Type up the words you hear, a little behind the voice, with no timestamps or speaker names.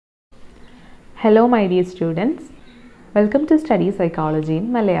Hello my dear students, welcome to Study Psychology in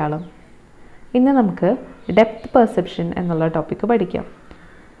Malayalam. ഇന്ന് നമുക്ക് depth perception എന്നുള്ള topic പഠിക്കാം.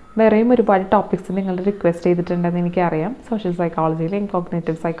 വേറെയും ഒരുപാട് ടോപ്പിക്സ് നിങ്ങൾ റിക്വസ്റ്റ് ചെയ്തിട്ടുണ്ടെന്ന് എനിക്കറിയാം. സോഷ്യൽ സൈക്കോളജിയിലെയും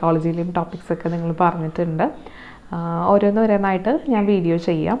കോഗ്നിറ്റീവ് സൈക്കോളജിയിലെയും ടോപ്പിക്സൊക്കെ നിങ്ങൾ പറഞ്ഞിട്ടുണ്ട്. ഓരോന്നോരോന്നായിട്ട് ഞാൻ വീഡിയോ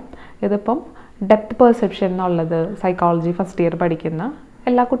ചെയ്യാം. ഇതിപ്പം ഡെപ്ത് പെർസെപ്ഷൻ എന്നുള്ളത് സൈക്കോളജി ഫസ്റ്റ് ഇയർ പഠിക്കുന്ന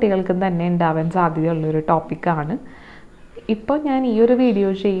എല്ലാ കുട്ടികൾക്കും തന്നെ ഉണ്ടാവാൻ സാധ്യതയുള്ളൊരു ടോപ്പിക്കാണ്. ഇപ്പോൾ ഞാൻ ഈ ഒരു വീഡിയോ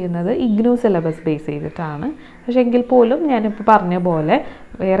ചെയ്യുന്നത് IGNOU സിലബസ് ബേസ് ചെയ്തിട്ടാണ്. പക്ഷേ എങ്കിൽ പോലും ഞാനിപ്പോൾ പറഞ്ഞ പോലെ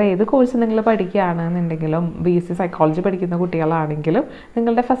വേറെ ഏത് കോഴ്സ് നിങ്ങൾ പഠിക്കുകയാണെന്നുണ്ടെങ്കിലും BSc സൈക്കോളജി പഠിക്കുന്ന കുട്ടികളാണെങ്കിലും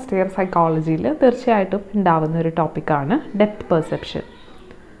നിങ്ങളുടെ ഫസ്റ്റ് ഇയർ സൈക്കോളജിയിൽ തീർച്ചയായിട്ടും ഉണ്ടാവുന്ന ഒരു ടോപ്പിക്കാണ് ഡെപ്ത് പെർസെപ്ഷൻ.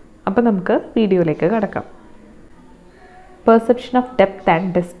 അപ്പോൾ നമുക്ക് വീഡിയോയിലേക്ക് കടക്കാം. Perception of depth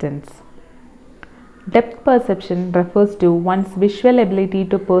and distance. Depth perception refers to one's visual ability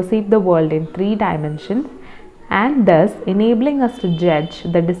to perceive the world in 3 dimensions and thus enabling us to judge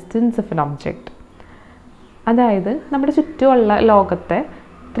the distance of an object. അതായത് നമ്മുടെ ചുറ്റുമുള്ള ലോകത്തെ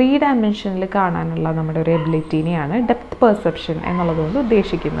 3 ഡയമെൻഷനിൽ കാണാനുള്ള നമ്മുടെ ഒരു എബിലിറ്റിനെയാണ് ഡെപ്ത് പെർസെപ്ഷൻ എന്നുള്ളതുകൊണ്ട്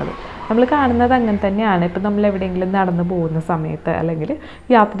ഉദ്ദേശിക്കുന്നത്. നമ്മൾ കാണുന്നത് അങ്ങനെ തന്നെയാണ്. ഇപ്പം നമ്മൾ എവിടെയെങ്കിലും നടന്നു പോകുന്ന സമയത്ത് അല്ലെങ്കിൽ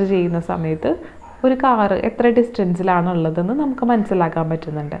യാത്ര ചെയ്യുന്ന സമയത്ത് ഒരു കാറ് എത്ര ഡിസ്റ്റൻസിലാണുള്ളതെന്ന് നമുക്ക് മനസ്സിലാക്കാൻ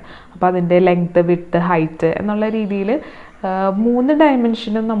പറ്റുന്നുണ്ട്. അപ്പോൾ അതിൻ്റെ ലെങ്ത്ത്, വിഡ്ത്ത്, ഹൈറ്റ് എന്നുള്ള രീതിയിൽ 3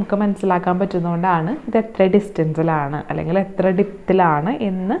 ഡയമെൻഷനും നമുക്ക് മനസ്സിലാക്കാൻ പറ്റുന്നതുകൊണ്ടാണ് ഇത് എത്ര ഡിസ്റ്റൻസിലാണ് അല്ലെങ്കിൽ എത്ര ഡെപ്തിലാണ്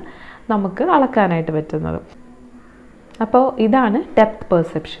എന്ന് നമുക്ക് അളക്കാനായിട്ട് പറ്റുന്നത്. അപ്പോൾ ഇതാണ് ഡെപ്ത്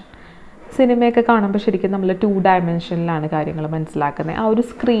പെർസെപ്ഷൻ. സിനിമയൊക്കെ കാണുമ്പോൾ ശരിക്കും നമ്മൾ 2 ഡയമെൻഷനിലാണ് കാര്യങ്ങൾ മനസ്സിലാക്കുന്നത്. ആ ഒരു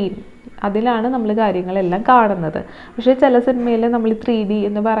സ്ക്രീൻ അതിലാണ് നമ്മൾ കാര്യങ്ങളെല്ലാം കാണുന്നത്. പക്ഷേ ചില സിനിമയിൽ നമ്മൾ 3D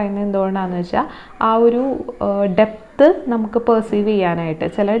എന്ന് പറയുന്നത് എന്തുകൊണ്ടാണെന്ന് വെച്ചാൽ ആ ഒരു ഡെപ്ത്ത് നമുക്ക് പെർസീവ് ചെയ്യാനായിട്ട്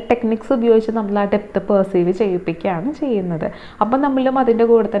ചില ടെക്നിക്സ് ഉപയോഗിച്ച് നമ്മൾ ആ ഡെപ്ത്ത് പെർസീവ് ചെയ്യിപ്പിക്കുകയാണ് ചെയ്യുന്നത്. അപ്പം നമ്മളും അതിൻ്റെ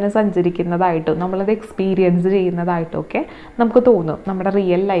കൂടെ തന്നെ സഞ്ചരിക്കുന്നതായിട്ടും നമ്മളത് എക്സ്പീരിയൻസ് ചെയ്യുന്നതായിട്ടും ഒക്കെ നമുക്ക് തോന്നും നമ്മുടെ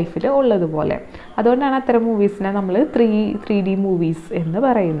റിയൽ ലൈഫിൽ ഉള്ളതുപോലെ. അതുകൊണ്ടാണ് അത്തരം മൂവീസിനെ നമ്മൾ 3D മൂവീസ് എന്ന്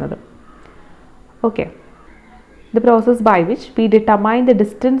പറയുന്നത്. Okay. The process by which we determine the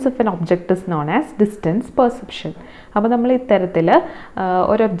distance of an object is known as distance perception. അപ്പോൾ നമ്മൾ ഇത്തരത്തിൽ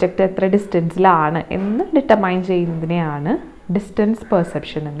ഒരു ഒബ്ജക്റ്റ് എത്ര ഡിസ്റ്റൻസിലാണ് എന്ന് ഡിറ്റർമൈൻ ചെയ്യുന്നതിനെയാണ് ഡിസ്റ്റൻസ്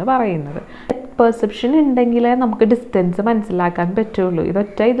പെർസെപ്ഷൻ എന്ന് പറയുന്നത്. പെർസെപ്ഷൻ ഉണ്ടെങ്കിലേ നമുക്ക് ഡിസ്റ്റൻസ് മനസ്സിലാക്കാൻ പറ്റുള്ളൂ.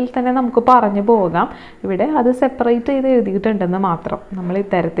 ഇതൊറ്റ ഇതിൽ തന്നെ നമുക്ക് പറഞ്ഞു പോകാം. ഇവിടെ അത് സെപ്പറേറ്റ് ചെയ്ത് എഴുതിയിട്ടുണ്ടെന്ന് മാത്രം. നമ്മൾ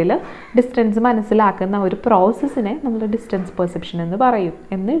ഇത്തരത്തിൽ ഡിസ്റ്റൻസ് മനസ്സിലാക്കുന്ന ഒരു പ്രോസസ്സിനെ നമ്മൾ ഡിസ്റ്റൻസ് പെർസെപ്ഷൻ എന്ന് പറയും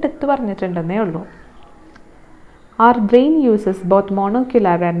എന്ന് എടുത്തു പറഞ്ഞിട്ടുണ്ടെന്നേ ഉള്ളൂ. Our brain uses both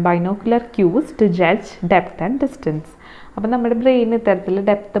monocular and binocular cues to judge depth and distance. അപ്പോൾ നമ്മുടെ ബ്രെയിൻ ഇത്തരത്തിൽ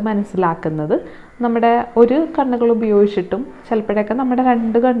ഡെപ്ത് മനസ്സിലാക്കുന്നത് നമ്മുടെ ഒരു കണ്ണുകൾ ഉപയോഗിച്ചിട്ടും ചിലപ്പോഴൊക്കെ നമ്മുടെ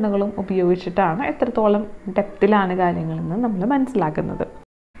 2 കണ്ണുകളും ഉപയോഗിച്ചിട്ടാണ് എത്രത്തോളം ഡെപ്തിലാണ് കാര്യങ്ങളെന്ന് നമ്മൾ മനസ്സിലാക്കുന്നത്.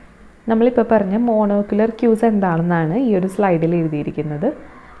 നമ്മളിപ്പോൾ പറഞ്ഞ മോണോക്കുലർ ക്യൂസ് എന്താണെന്നാണ് ഈ ഒരു സ്ലൈഡിൽ എഴുതിയിരിക്കുന്നത്.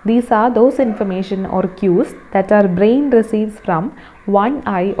 These are those information or cues that our brain receives from one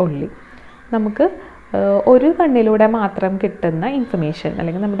eye only. നമുക്ക് ഒരു കണ്ണിലൂടെ മാത്രം കിട്ടുന്ന ഇൻഫർമേഷൻ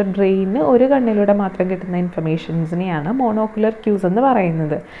അല്ലെങ്കിൽ നമ്മുടെ ബ്രെയിന് ഒരു കണ്ണിലൂടെ മാത്രം കിട്ടുന്ന ഇൻഫർമേഷൻസിനെയാണ് മോണോക്കുലർ ക്യൂസ് എന്ന്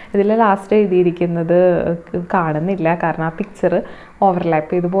പറയുന്നത്. ഇതിൽ ലാസ്റ്റ് എഴുതിയിരിക്കുന്നത് കാണുന്നില്ല, കാരണം ആ പിക്ചർ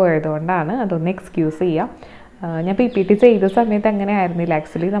ഓവർലാപ്പ് ചെയ്ത് പോയതുകൊണ്ടാണ്. അതൊന്ന് എക്സ്ക്യൂസ് ചെയ്യാം. ഞാൻ PPT ചെയ്ത സമയത്ത് അങ്ങനെ ആയിരുന്നില്ല.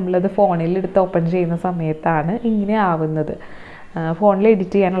 ആക്ച്വലി നമ്മളത് ഫോണിൽ എടുത്ത് ഓപ്പൺ ചെയ്യുന്ന സമയത്താണ് ഇങ്ങനെ ആവുന്നത്. ഫോണിൽ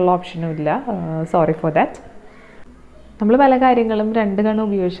എഡിറ്റ് ചെയ്യാനുള്ള ഓപ്ഷനും ഇല്ല. Sorry for that. നമ്മൾ പല കാര്യങ്ങളും 2 കണ്ണ്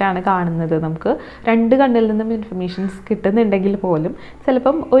ഉപയോഗിച്ചാണ് കാണുന്നത്. നമുക്ക് 2 കണ്ണിൽ നിന്നും ഇൻഫർമേഷൻസ് കിട്ടുന്നുണ്ടെങ്കിൽ പോലും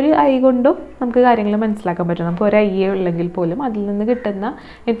ചിലപ്പം ഒരു ഐ കൊണ്ടും നമുക്ക് കാര്യങ്ങൾ മനസ്സിലാക്കാൻ പറ്റും. നമുക്ക് ഒരു ഐയേ ഉള്ളെങ്കിൽ പോലും അതിൽ നിന്ന് കിട്ടുന്ന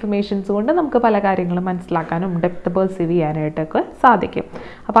ഇൻഫർമേഷൻസ് കൊണ്ട് നമുക്ക് പല കാര്യങ്ങളും മനസ്സിലാക്കാനും ഡെപ്ത് പെർസീവ് ചെയ്യാനായിട്ടൊക്കെ സാധിക്കും.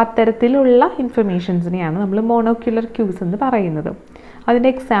 അപ്പോൾ അത്തരത്തിലുള്ള ഇൻഫർമേഷൻസിനെയാണ് നമ്മൾ മോണോക്യുലർ ക്യൂസ് എന്ന് പറയുന്നത്.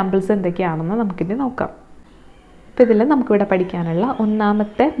 അതിൻ്റെ എക്സാമ്പിൾസ് എന്തൊക്കെയാണെന്ന് നമുക്കിനി നോക്കാം. അപ്പോൾ ഇതിൽ നമുക്കിവിടെ പഠിക്കാനുള്ള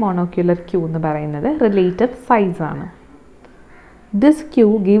ഒന്നാമത്തെ മോണോക്യുലർ ക്യൂ എന്ന് പറയുന്നത് റിലേറ്റീവ് സൈസ് ആണ്. This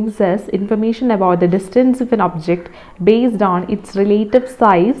cue gives us information about the distance of an object based on its relative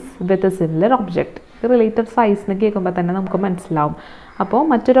size with a similar object. Relative size എന്ന് കേൾക്കുമ്പോൾ തന്നെ നമുക്ക് മനസ്സിലാവും. അപ്പോൾ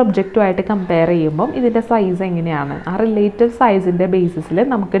മറ്റൊരു ഒബ്ജക്റ്റുമായിട്ട് കമ്പയർ ചെയ്യുമ്പം ഇതിൻ്റെ സൈസ് എങ്ങനെയാണ്, ആ റിലേറ്റീവ് സൈസിൻ്റെ ബേസിസിൽ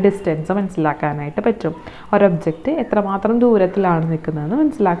നമുക്ക് ഡിസ്റ്റൻസ് മനസ്സിലാക്കാനായിട്ട് പറ്റും. ഒരു ഒബ്ജക്റ്റ് എത്രമാത്രം ദൂരത്തിലാണ് നിൽക്കുന്നതെന്ന്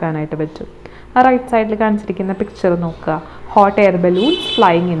മനസ്സിലാക്കാനായിട്ട് പറ്റും. ആ റൈറ്റ് സൈഡിൽ കാണിച്ചിരിക്കുന്ന പിക്ചർ നോക്കുക. Hot air balloons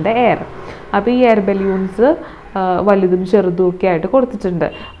flying in the air. അപ്പോൾ ഈ എയർ ബലൂൺസ് വലുതും ചെറുതും ഒക്കെ ആയിട്ട് കൊടുത്തിട്ടുണ്ട്.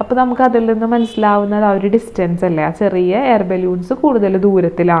 അപ്പോൾ നമുക്ക് അതിൽ നിന്ന് മനസ്സിലാവുന്നത് ആ ഒരു ഡിസ്റ്റൻസ് അല്ലേ, ആ ചെറിയ എയർ ബലൂൺസ് കൂടുതൽ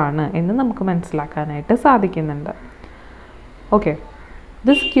ദൂരത്തിലാണ് എന്ന് നമുക്ക് മനസ്സിലാക്കാനായിട്ട് സാധിക്കുന്നുണ്ട്. Okay,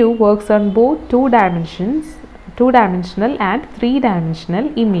 this Q works on both 2-dimensional and 3-dimensional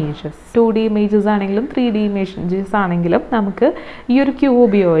images. 2D images ആണെങ്കിലും 3D images ആണെങ്കിലും നമുക്ക് ഈ ഒരു ക്യൂ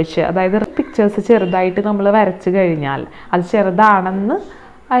ഉപയോഗിച്ച്, അതായത് പിക്ചേഴ്സ് ചെറുതായിട്ട് നമ്മൾ വരച്ച് കഴിഞ്ഞാൽ അത് ചെറുതാണെന്ന്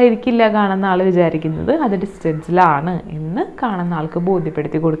ആയിരിക്കില്ല കാണുന്ന ആൾ വിചാരിക്കുന്നത് അത് ഡിസ്റ്റൻസിലാണ് എന്ന് കാണുന്ന ആൾക്ക്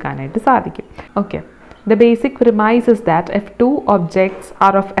ബോധ്യപ്പെടുത്തി കൊടുക്കാനായിട്ട് സാധിക്കും. Okay, the basic premise is that if two objects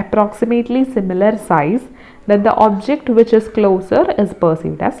are of approximately similar size, then the object which is closer is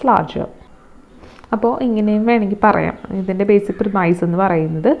perceived as larger. അപ്പോൾ ഇങ്ങനെയും വേണമെങ്കിൽ പറയാം. ഇതിൻ്റെ ബേസിക് പ്രിമൈസ് എന്ന്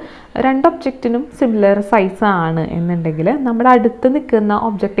പറയുന്നത് രണ്ട് ഒബ്ജക്റ്റിനും സിമിലർ സൈസ് ആണ് എന്നുണ്ടെങ്കിൽ നമ്മുടെ അടുത്ത് നിൽക്കുന്ന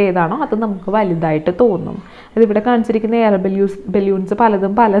ഒബ്ജക്റ്റ് ഏതാണോ അത് നമുക്ക് വലുതായിട്ട് തോന്നും. അതിവിടെ കാണിച്ചിരിക്കുന്ന എയർ ബലൂൺസ്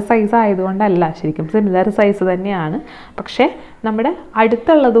പലതും പല സൈസ് ആയതുകൊണ്ടല്ല, ശരിക്കും സിമിലർ സൈസ് തന്നെയാണ്, പക്ഷേ നമ്മുടെ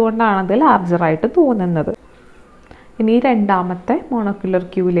അടുത്തുള്ളത് കൊണ്ടാണ് അത് ലാർജറായിട്ട് തോന്നുന്നത്. ഇനി രണ്ടാമത്തെ മോണോക്യുലർ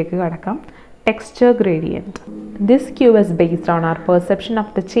ക്യൂവിലേക്ക് കടക്കാം. Texture gradient. This cue is based on our perception of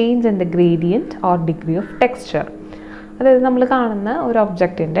the change in the gradient or degree of texture. അതായത് നമ്മൾ കാണുന്ന ഒരു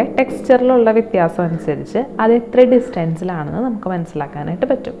ഒബ്ജക്റ്റിൻ്റെ ടെക്സ്ചറിലുള്ള വ്യത്യാസം അനുസരിച്ച് അത് എത്ര ഡിസ്റ്റൻസിലാണെന്ന് നമുക്ക് മനസ്സിലാക്കാനായിട്ട്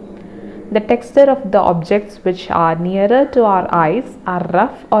പറ്റും. The texture of the objects which are nearer to our eyes are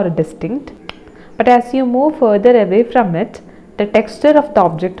rough or distinct, but as you move further away from it, the texture of the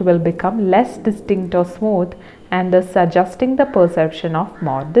object will become less distinct or smooth, and thus adjusting the perception of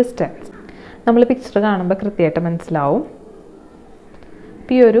more distance. നമ്മൾ picture കാണുമ്പോൾ കൃത്യമായിട്ട് മനസ്സിലാവും.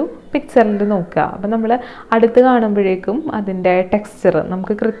 ഇപ്പോൾ ഈ ഒരു പിക്ചറിൽ നോക്കുക, അപ്പോൾ നമ്മൾ അടുത്ത് കാണുമ്പോഴേക്കും അതിൻ്റെ ടെക്സ്ചർ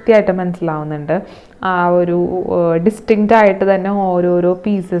നമുക്ക് കൃത്യമായിട്ട് മനസ്സിലാവുന്നുണ്ട്. ആ ഒരു ഡിസ്റ്റിങ്ക്റ്റ് ആയിട്ട് തന്നെ ഓരോരോ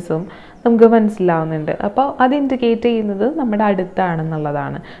പീസസും നമുക്ക് മനസ്സിലാവുന്നുണ്ട്. അപ്പോൾ അത് ഇൻഡിക്കേറ്റ് ചെയ്യുന്നത് നമ്മുടെ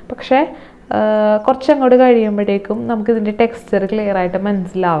അടുത്താണെന്നുള്ളതാണ്. പക്ഷേ കുറച്ചങ്ങോട്ട് കഴിയുമ്പോഴേക്കും നമുക്കിതിൻ്റെ ടെക്സ്ചർ ക്ലിയർ ആയിട്ട്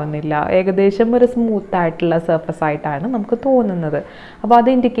മനസ്സിലാവുന്നില്ല. ഏകദേശം ഒരു സ്മൂത്ത് ആയിട്ടുള്ള സർഫസ് ആയിട്ടാണ് നമുക്ക് തോന്നുന്നത്. അപ്പോൾ അത്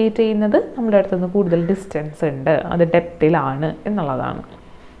ഇൻഡിക്കേറ്റ് ചെയ്യുന്നത് നമ്മുടെ അടുത്തുനിന്ന് കൂടുതൽ ഡിസ്റ്റൻസ് ഉണ്ട്, അത് ഡെപ്തിലാണ് എന്നുള്ളതാണ്.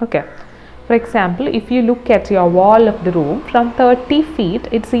 Okay, for example, if you look at your wall of the room from 30 feet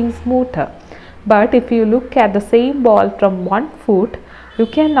it seems smoother, but if you look at the same wall from 1 foot you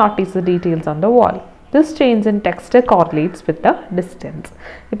can notice the details on the wall. This change in texture correlates with the distance.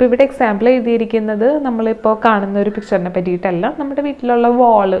 ഇപ്പോൾ ഇവിടെ example എഴുതിയിരിക്കുന്നത് നമ്മളിപ്പോൾ കാണുന്ന ഒരു പിക്ചറിനെ പറ്റിയിട്ടല്ല, നമ്മുടെ വീട്ടിലുള്ള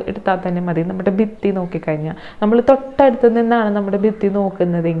വാൾ എടുത്താൽ തന്നെ മതി. നമ്മുടെ ഭിത്തി നോക്കിക്കഴിഞ്ഞാൽ നമ്മൾ തൊട്ടടുത്ത് നിന്നാണ് നമ്മുടെ ഭിത്തി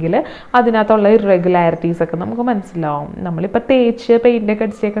നോക്കുന്നതെങ്കിൽ അതിനകത്തുള്ള ഇറഗുലാരിറ്റീസ് ഒക്കെ നമുക്ക് മനസ്സിലാവും. നമ്മളിപ്പോൾ തേച്ച് പെയിൻ്റൊക്കെ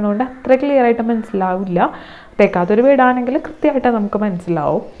അടിച്ചേക്കണോണ്ട് അത്ര ക്ലിയർ ആയിട്ട് മനസ്സിലാവില്ല. തേക്കാത്തൊരു വീടാണെങ്കിൽ കൃത്യമായിട്ട് നമുക്ക്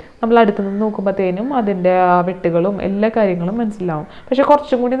മനസ്സിലാവും. നമ്മൾ അടുത്ത് നിന്ന് നോക്കുമ്പോഴത്തേനും അതിൻ്റെ വെട്ടുകളും എല്ലാ കാര്യങ്ങളും മനസ്സിലാവും. പക്ഷേ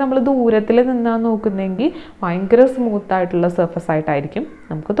കുറച്ചും കൂടി നമ്മൾ ദൂരത്തിൽ നിന്നാണ് നോക്കുന്നതെങ്കിൽ ഭയങ്കര സ്മൂത്തായിട്ടുള്ള സർഫസ് ആയിട്ടായിരിക്കും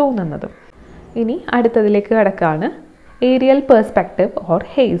നമുക്ക് തോന്നുന്നത്. ഇനി അടുത്തതിലേക്ക് കിടക്കുകയാണ് ഏരിയൽ പെർസ്പെക്റ്റീവ് ഓർ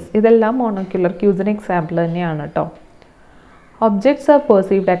ഹേസ്. ഇതെല്ലാം മോണോക്യുലർ ക്യൂസിന് എക്സാമ്പിൾ തന്നെയാണ് കേട്ടോ. Objects R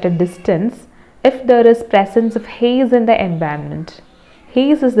perceived at A distance if there is presence of Hayes in the environment.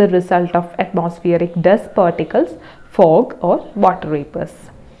 Haze is the result of atmospheric dust particles, fog or water vapors.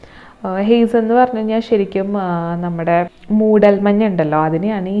 Hayes എന്ന് പറഞ്ഞു കഴിഞ്ഞാൽ ശരിക്കും നമ്മുടെ മൂടൽമഞ്ഞ് ഉണ്ടല്ലോ,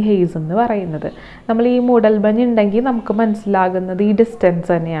 അതിനെയാണ് ഈ ഹേസ് എന്ന് പറയുന്നത്. നമ്മൾ ഈ മൂടൽമഞ്ഞ് ഉണ്ടെങ്കിൽ നമുക്ക് മനസ്സിലാകുന്നത് ഈ ഡിസ്റ്റൻസ്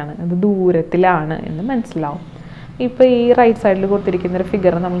തന്നെയാണ്, അത് ദൂരത്തിലാണ് എന്ന് മനസ്സിലാവും. ഇപ്പോൾ ഈ റൈറ്റ് സൈഡിൽ കൊടുത്തിരിക്കുന്ന ഒരു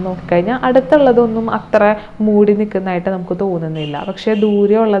ഫിഗർ നമ്മൾ നോക്കിക്കഴിഞ്ഞാൽ അടുത്തുള്ളതൊന്നും അത്ര മൂടി നിൽക്കുന്നതായിട്ട് നമുക്ക് തോന്നുന്നില്ല, പക്ഷേ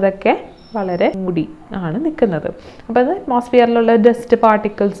ദൂരെയുള്ളതൊക്കെ വളരെ മൂടി ആണ് നിൽക്കുന്നത്. അപ്പോൾ അത് അറ്റ്മോസ്ഫിയറിലുള്ള ഡസ്റ്റ്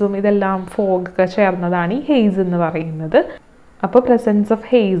പാർട്ടിക്കിൾസും ഇതെല്ലാം ഫോഗൊക്കെ ചേർന്നതാണ് ഈ ഹേസ് എന്ന് പറയുന്നത്. അപ്പോൾ പ്രസൻസ് ഓഫ്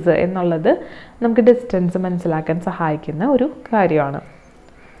ഹേസ് എന്നുള്ളത് നമുക്ക് ഡിസ്റ്റൻസ് മനസ്സിലാക്കാൻ സഹായിക്കുന്ന ഒരു കാര്യമാണ്.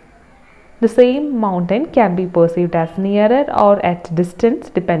 The same mountain can be perceived as nearer or at distance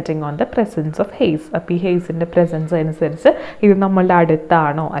depending on the presence of haze. അപ്പോൾ ഈ ഹേസിൻ്റെ പ്രസൻസ് അനുസരിച്ച് ഇത് നമ്മളുടെ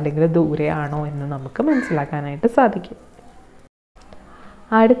അടുത്താണോ അല്ലെങ്കിൽ ദൂരെയാണോ എന്ന് നമുക്ക് മനസ്സിലാക്കാനായിട്ട് സാധിക്കും.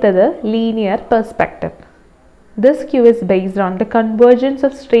 അടുത്തത് linear perspective. This cue is based on the convergence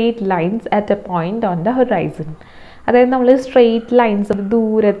of straight lines at a point on the horizon. അതായത് നമ്മൾ സ്ട്രെയിറ്റ് ലൈൻസ്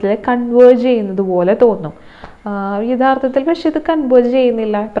ദൂരത്തിൽ കൺവേർജ് ചെയ്യുന്നത് പോലെ തോന്നും യഥാർത്ഥത്തിൽ, പക്ഷെ ഇത് കൺവേർജ്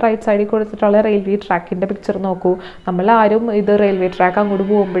ചെയ്യുന്നില്ല. ഇപ്പോൾ റൈറ്റ് സൈഡിൽ കൊടുത്തിട്ടുള്ള റെയിൽവേ ട്രാക്കിൻ്റെ പിക്ചർ നോക്കൂ. നമ്മളാരും ഇത് റെയിൽവേ ട്രാക്ക് അങ്ങോട്ട്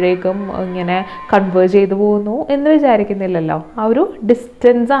പോകുമ്പോഴേക്കും ഇങ്ങനെ കൺവേർജ് ചെയ്ത് പോകുന്നു എന്ന് വിചാരിക്കുന്നില്ലല്ലോ. ആ ഒരു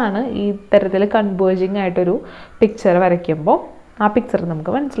ഡിസ്റ്റൻസാണ് ഈ തരത്തിൽ കൺവേർജിങ് ആയിട്ടൊരു പിക്ചർ വരയ്ക്കുമ്പോൾ ആ പിക്ചർ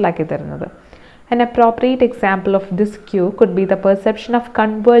നമുക്ക് മനസ്സിലാക്കി തരുന്നത്. An appropriate example of this cue could be the perception of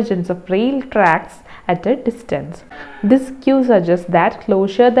convergence of rail tracks at a distance. This cue suggests that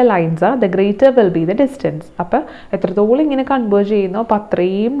closer the lines are, the greater will be the distance. അപ്പോൾ എത്രത്തോളം ഇങ്ങനെ converge ചെയ്യുന്നോ അപ്പോൾ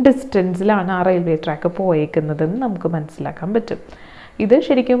അത്രയും ഡിസ്റ്റൻസിലാണ് ആ railway track പോയേക്കുന്നതെന്ന് നമുക്ക് മനസ്സിലാക്കാൻ പറ്റും. ഇത്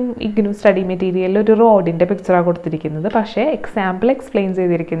ശരിക്കും IGNOU സ്റ്റഡി മെറ്റീരിയലിൽ ഒരു റോഡിൻ്റെ പിക്ചറാണ് കൊടുത്തിരിക്കുന്നത്, പക്ഷേ എക്സാമ്പിൾ എക്സ്പ്ലെയിൻ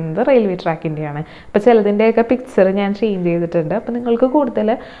ചെയ്തിരിക്കുന്നത് റെയിൽവേ ട്രാക്കിൻ്റെയാണ്. അപ്പോൾ ചിലതിൻ്റെയൊക്കെ പിക്ചർ ഞാൻ ചേഞ്ച് ചെയ്തിട്ടുണ്ട്. അപ്പോൾ നിങ്ങൾക്ക് കൂടുതൽ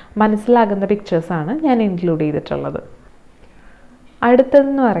മനസ്സിലാകുന്ന പിക്ചേഴ്സാണ് ഞാൻ ഇൻക്ലൂഡ് ചെയ്തിട്ടുള്ളത്.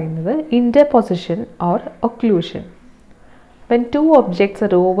 അടുത്തതെന്ന് പറയുന്നത് ഇന്റർപൊസിഷൻ or occlusion. When two objects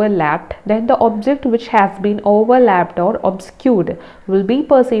are overlapped, then the object which has been overlapped or obscured will be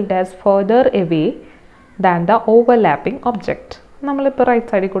perceived as further away than the overlapping object. നമ്മളിപ്പോൾ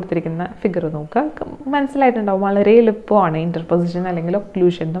റൈറ്റ് സൈഡിൽ കൊടുത്തിരിക്കുന്ന ഫിഗർ നോക്കുക, മനസ്സിലായിട്ടുണ്ടാവും. വളരെ എളുപ്പമാണ് ഇൻ്റർപൊസിഷൻ അല്ലെങ്കിൽ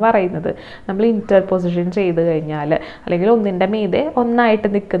ഒക്ലൂഷൻ എന്ന് പറയുന്നത്. നമ്മൾ ഇൻ്റർപൊസിഷൻ ചെയ്ത് കഴിഞ്ഞാൽ അല്ലെങ്കിൽ ഒന്നിൻ്റെ മീതെ ഒന്നായിട്ട്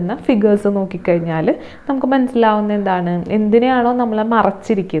നിൽക്കുന്ന ഫിഗേഴ്സ് നോക്കിക്കഴിഞ്ഞാൽ നമുക്ക് മനസ്സിലാവുന്ന എന്താണ്, എന്തിനെയാണോ നമ്മൾ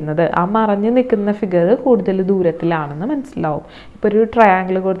മറച്ചിരിക്കുന്നത് ആ മറഞ്ഞ് നിൽക്കുന്ന ഫിഗർ കൂടുതൽ ദൂരത്തിലാണെന്ന് മനസ്സിലാവും. ഇപ്പോൾ ഒരു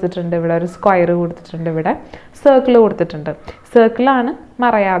ട്രയാങ്കിൾ കൊടുത്തിട്ടുണ്ട്, ഇവിടെ ഒരു സ്ക്വയർ കൊടുത്തിട്ടുണ്ട്, ഇവിടെ സർക്കിൾ കൊടുത്തിട്ടുണ്ട്. സർക്കിളാണ്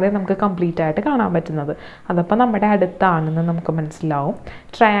മറയാതെ നമുക്ക് കംപ്ലീറ്റ് ആയിട്ട് കാണാൻ പറ്റുന്നത്. അതപ്പോൾ നമ്മുടെ അടുത്താണെന്ന് നമുക്ക് മനസ്സിലാവും.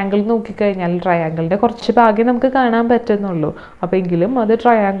 ട്രയാങ്കിൾ നോക്കിക്കഴിഞ്ഞാൽ ട്രയാങ്കിളിൻ്റെ കുറച്ച് ഭാഗം നമുക്ക് കാണാൻ പറ്റുന്നുള്ളൂ. അപ്പോൾ എങ്കിലും അത്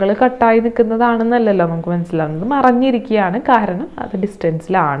ട്രയാങ്കിൾ കട്ടായി നിൽക്കുന്നതാണെന്നല്ലല്ലോ നമുക്ക് മനസ്സിലാവുന്നത്, മറഞ്ഞിരിക്കുകയാണ്, കാരണം അത്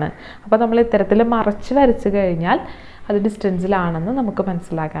ഡിസ്റ്റൻസിലാണ്. അപ്പോൾ നമ്മൾ ഇത്തരത്തിൽ മറച്ച് വരച്ച് കഴിഞ്ഞാൽ അത് ഡിസ്റ്റൻസിലാണെന്ന് നമുക്ക്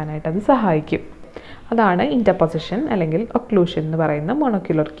മനസ്സിലാക്കാനായിട്ട് അത് സഹായിക്കും. അതാണ് ഇൻ്റർപൊസിഷൻ അല്ലെങ്കിൽ ഒക്ലൂഷൻ എന്ന് പറയുന്ന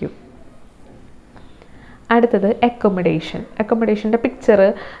മോണോക്യുലർ ക്യൂബ്. അടുത്തത് അക്കോമഡേഷൻ. അക്കോമഡേഷൻ്റെ പിക്ചർ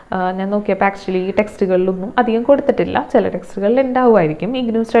ഞാൻ നോക്കിയപ്പോൾ ആക്ച്വലി ടെക്സ്റ്റുകളിലൊന്നും അധികം കൊടുത്തിട്ടില്ല, ചില ടെക്സ്റ്റുകളിൽ ഉണ്ടാവുമായിരിക്കും.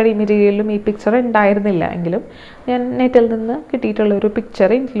 IGNOU സ്റ്റഡി മെറ്റീരിയലിലും ഈ പിക്ചർ ഉണ്ടായിരുന്നില്ല, എങ്കിലും ഞാൻ നെറ്റിൽ നിന്ന് കിട്ടിയിട്ടുള്ളൊരു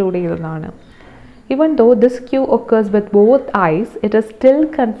പിക്ചർ ഇൻക്ലൂഡ് ചെയ്തതാണ്. Even though this cue occurs with both eyes, it is still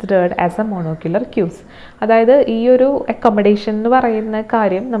considered as a monocular cues. അതായത് ഈ ഒരു അക്കോമഡേഷൻ എന്ന് പറയുന്ന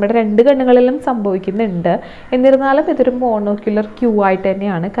കാര്യം നമ്മുടെ രണ്ട് കണ്ണുകളിലും സംഭവിക്കുന്നുണ്ട്, എന്നിരുന്നാലും ഇതൊരു മോണോക്യുലർ ക്യൂ ആയിട്ട്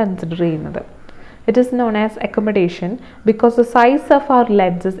തന്നെയാണ് കൺസിഡർ ചെയ്യുന്നത്. It is known as accommodation because the size of our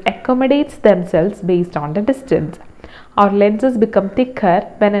lenses accommodates themselves based on the distance. Our lenses become thicker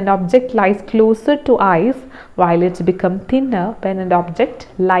when an object lies closer to eyes, while it become thinner when an object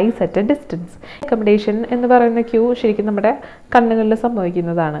lies at a distance. Accommodation എന്ന് പറയുന്ന Q ശരിക്കും നമ്മുടെ കണ്ണുകളിൽ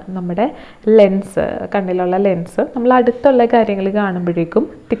സംഭവിക്കുന്നതാണ്. നമ്മുടെ lens, കണ്ണിലുള്ള lens നമ്മൾ അടുത്തുള്ള കാര്യങ്ങൾ കാണുമ്പോഴേക്കും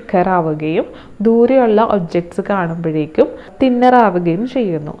തിക്കർ ആവുകയും ദൂരെയുള്ള ഒബ്ജക്ട്സ് കാണുമ്പോഴേക്കും തിന്നർ ആവുകയും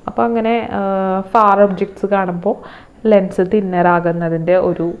ചെയ്യുന്നു. അപ്പോൾ അങ്ങനെ ഫാർ ഒബ്ജക്ട്സ് കാണുമ്പോൾ ലെൻസ് തിന്നർ ആകുന്നതിൻ്റെ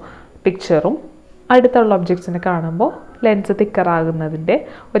ഒരു പിക്ചറും അടുത്തുള്ള ഒബ്ജക്ട്സിനെ കാണുമ്പോൾ ലെൻസ് തിക്കറാകുന്നതിൻ്റെ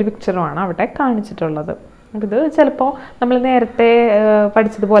ഒരു പിക്ചറുമാണ് അവിടെ കാണിച്ചിട്ടുള്ളത്. ഇത് ചിലപ്പോൾ നമ്മൾ നേരത്തെ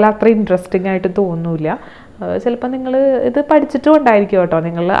പഠിച്ചതുപോലെ അത്ര ഇൻട്രസ്റ്റിംഗ് ആയിട്ട് തോന്നില്ല. ചിലപ്പോൾ നിങ്ങൾ ഇത് പഠിച്ചിട്ടും ഉണ്ടായിരിക്കും കേട്ടോ.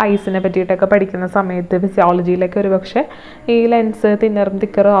 നിങ്ങൾ ഐസിനെ പറ്റിയിട്ടൊക്കെ പഠിക്കുന്ന സമയത്ത് ഫിസിയോളജിയിലൊക്കെ ഒരു പക്ഷേ ഈ ലെൻസ് തിന്നറും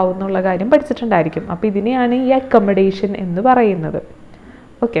തിക്കറും ആവുന്നുള്ള കാര്യം പഠിച്ചിട്ടുണ്ടായിരിക്കും. അപ്പോൾ ഇതിനെയാണ് ഈ അക്കോമഡേഷൻ എന്ന് പറയുന്നത്.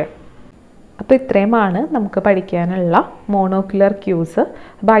 ഓക്കെ, അപ്പോൾ ഇത്രയുമാണ് നമുക്ക് പഠിക്കാനുള്ള മോണോക്യുലർ ക്യൂസ്.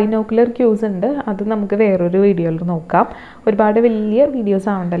 ബൈനോക്കുലർ ക്യൂസ് ഉണ്ട്, അത് നമുക്ക് വേറൊരു വീഡിയോയിൽ നോക്കാം. ഒരുപാട് വലിയ വീഡിയോസ്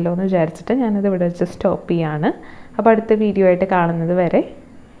ആവണ്ടല്ലോ എന്ന് വിചാരിച്ചിട്ട് ഞാനത് ഇവിടെ വെച്ച് സ്റ്റോപ്പ് ചെയ്യാണ്. അപ്പോൾ അടുത്ത വീഡിയോ ആയിട്ട് കാണുന്നത് വരെ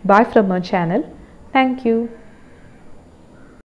bye from our channel. Thank you.